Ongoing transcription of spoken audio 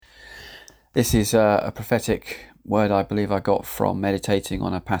This is a prophetic word I believe I got from meditating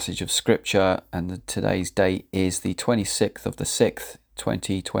on a passage of scripture, and today's date is the 26th of the 6th,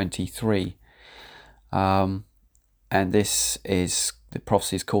 2023. And the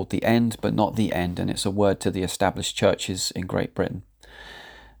prophecy is called The End, but not the End, and it's a word to the established churches in Great Britain.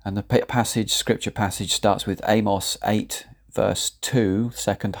 And the scripture passage starts with Amos 8, verse 2,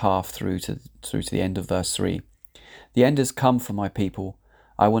 second half through to the end of verse 3. The end has come for my people.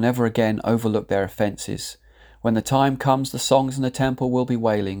 I will never again overlook their offences. When the time comes, the songs in the temple will be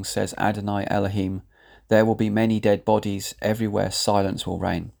wailing, says Adonai Elohim. There will be many dead bodies. Everywhere silence will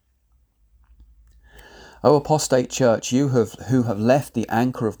reign. O apostate church, you who have left the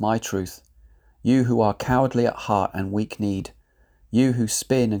anchor of my truth, you who are cowardly at heart and weak-kneed, you who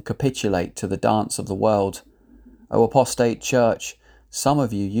spin and capitulate to the dance of the world. O apostate church, some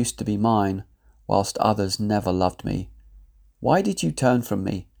of you used to be mine, whilst others never loved me. Why did you turn from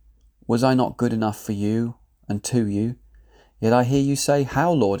me? Was I not good enough for you and to you? Yet I hear you say,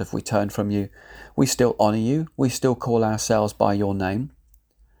 how, Lord, have we turned from you? We still honour you. We still call ourselves by your name.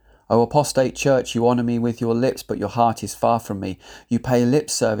 O apostate church, you honour me with your lips, but your heart is far from me. You pay lip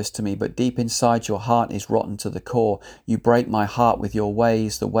service to me, but deep inside your heart is rotten to the core. You break my heart with your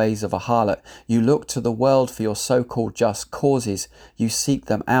ways, the ways of a harlot. You look to the world for your so-called just causes. You seek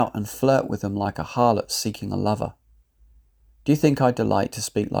them out and flirt with them like a harlot seeking a lover. Do you think I delight to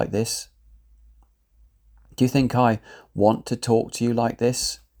speak like this? Do you think I want to talk to you like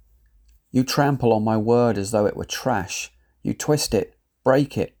this? You trample on my word as though it were trash. You twist it,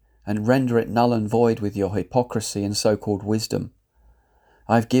 break it, and render it null and void with your hypocrisy and so-called wisdom.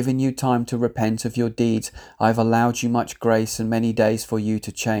 I've given you time to repent of your deeds. I've allowed you much grace and many days for you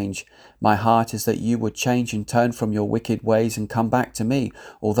to change. My heart is that you would change and turn from your wicked ways and come back to me.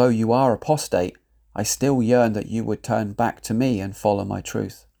 Although you are apostate, I still yearn that you would turn back to me and follow my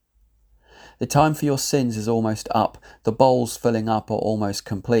truth. The time for your sins is almost up. The bowls filling up are almost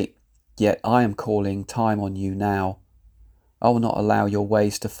complete. Yet I am calling time on you now. I will not allow your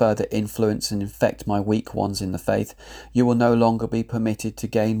ways to further influence and infect my weak ones in the faith. You will no longer be permitted to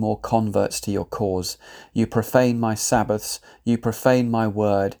gain more converts to your cause. You profane my Sabbaths. You profane my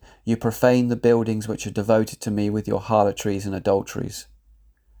word. You profane the buildings which are devoted to me with your harlotries and adulteries.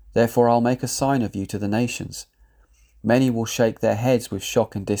 Therefore I'll make a sign of you to the nations. Many will shake their heads with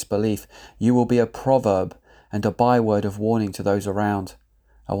shock and disbelief. You will be a proverb and a byword of warning to those around.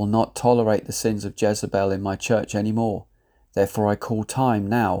 I will not tolerate the sins of Jezebel in my church any more. Therefore I call time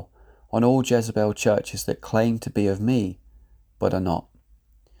now on all Jezebel churches that claim to be of me, but are not.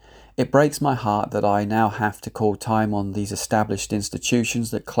 It breaks my heart that I now have to call time on these established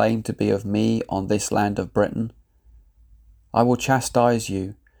institutions that claim to be of me on this land of Britain. I will chastise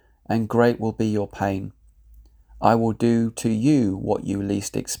you, and great will be your pain. I will do to you what you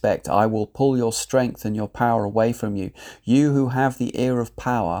least expect. I will pull your strength and your power away from you. You who have the ear of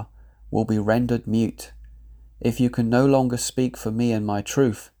power will be rendered mute. If you can no longer speak for me and my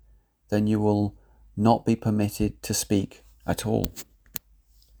truth, then you will not be permitted to speak at all.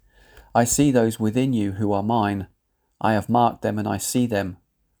 I see those within you who are mine. I have marked them and I see them.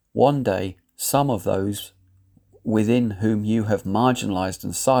 One day, some of those within whom you have marginalized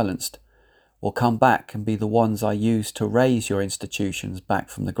and silenced will come back and be the ones I use to raise your institutions back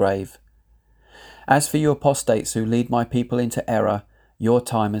from the grave. As for you apostates who lead my people into error, your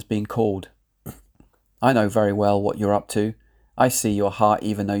time has been called. I know very well what you're up to. I see your heart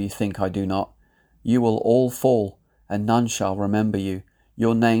even though you think I do not. You will all fall, and none shall remember you.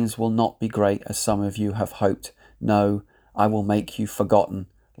 Your names will not be great as some of you have hoped. No, I will make you forgotten,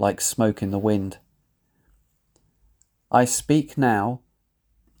 like smoke in the wind. I speak now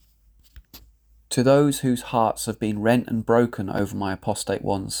to those whose hearts have been rent and broken over my apostate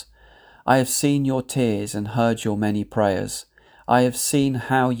ones. I have seen your tears and heard your many prayers. I have seen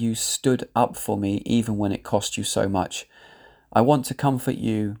how you stood up for me even when it cost you so much. I want to comfort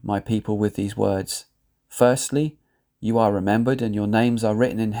you, my people, with these words. Firstly, you are remembered and your names are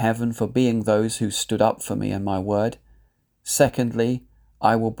written in heaven for being those who stood up for me and my word. Secondly,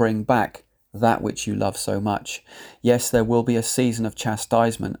 I will bring back that which you love so much. Yes, there will be a season of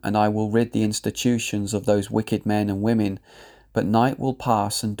chastisement, and I will rid the institutions of those wicked men and women. But night will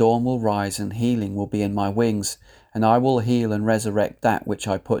pass and dawn will rise and healing will be in my wings, and I will heal and resurrect that which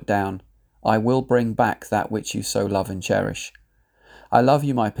I put down. I will bring back that which you so love and cherish. I love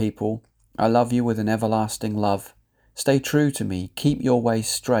you, my people. I love you with an everlasting love. Stay true to me. Keep your ways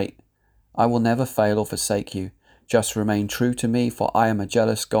straight. I will never fail or forsake you. Just remain true to me, for I am a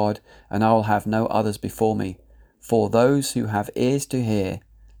jealous God, and I will have no others before me. For those who have ears to hear,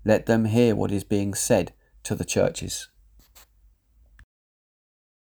 let them hear what is being said to the churches.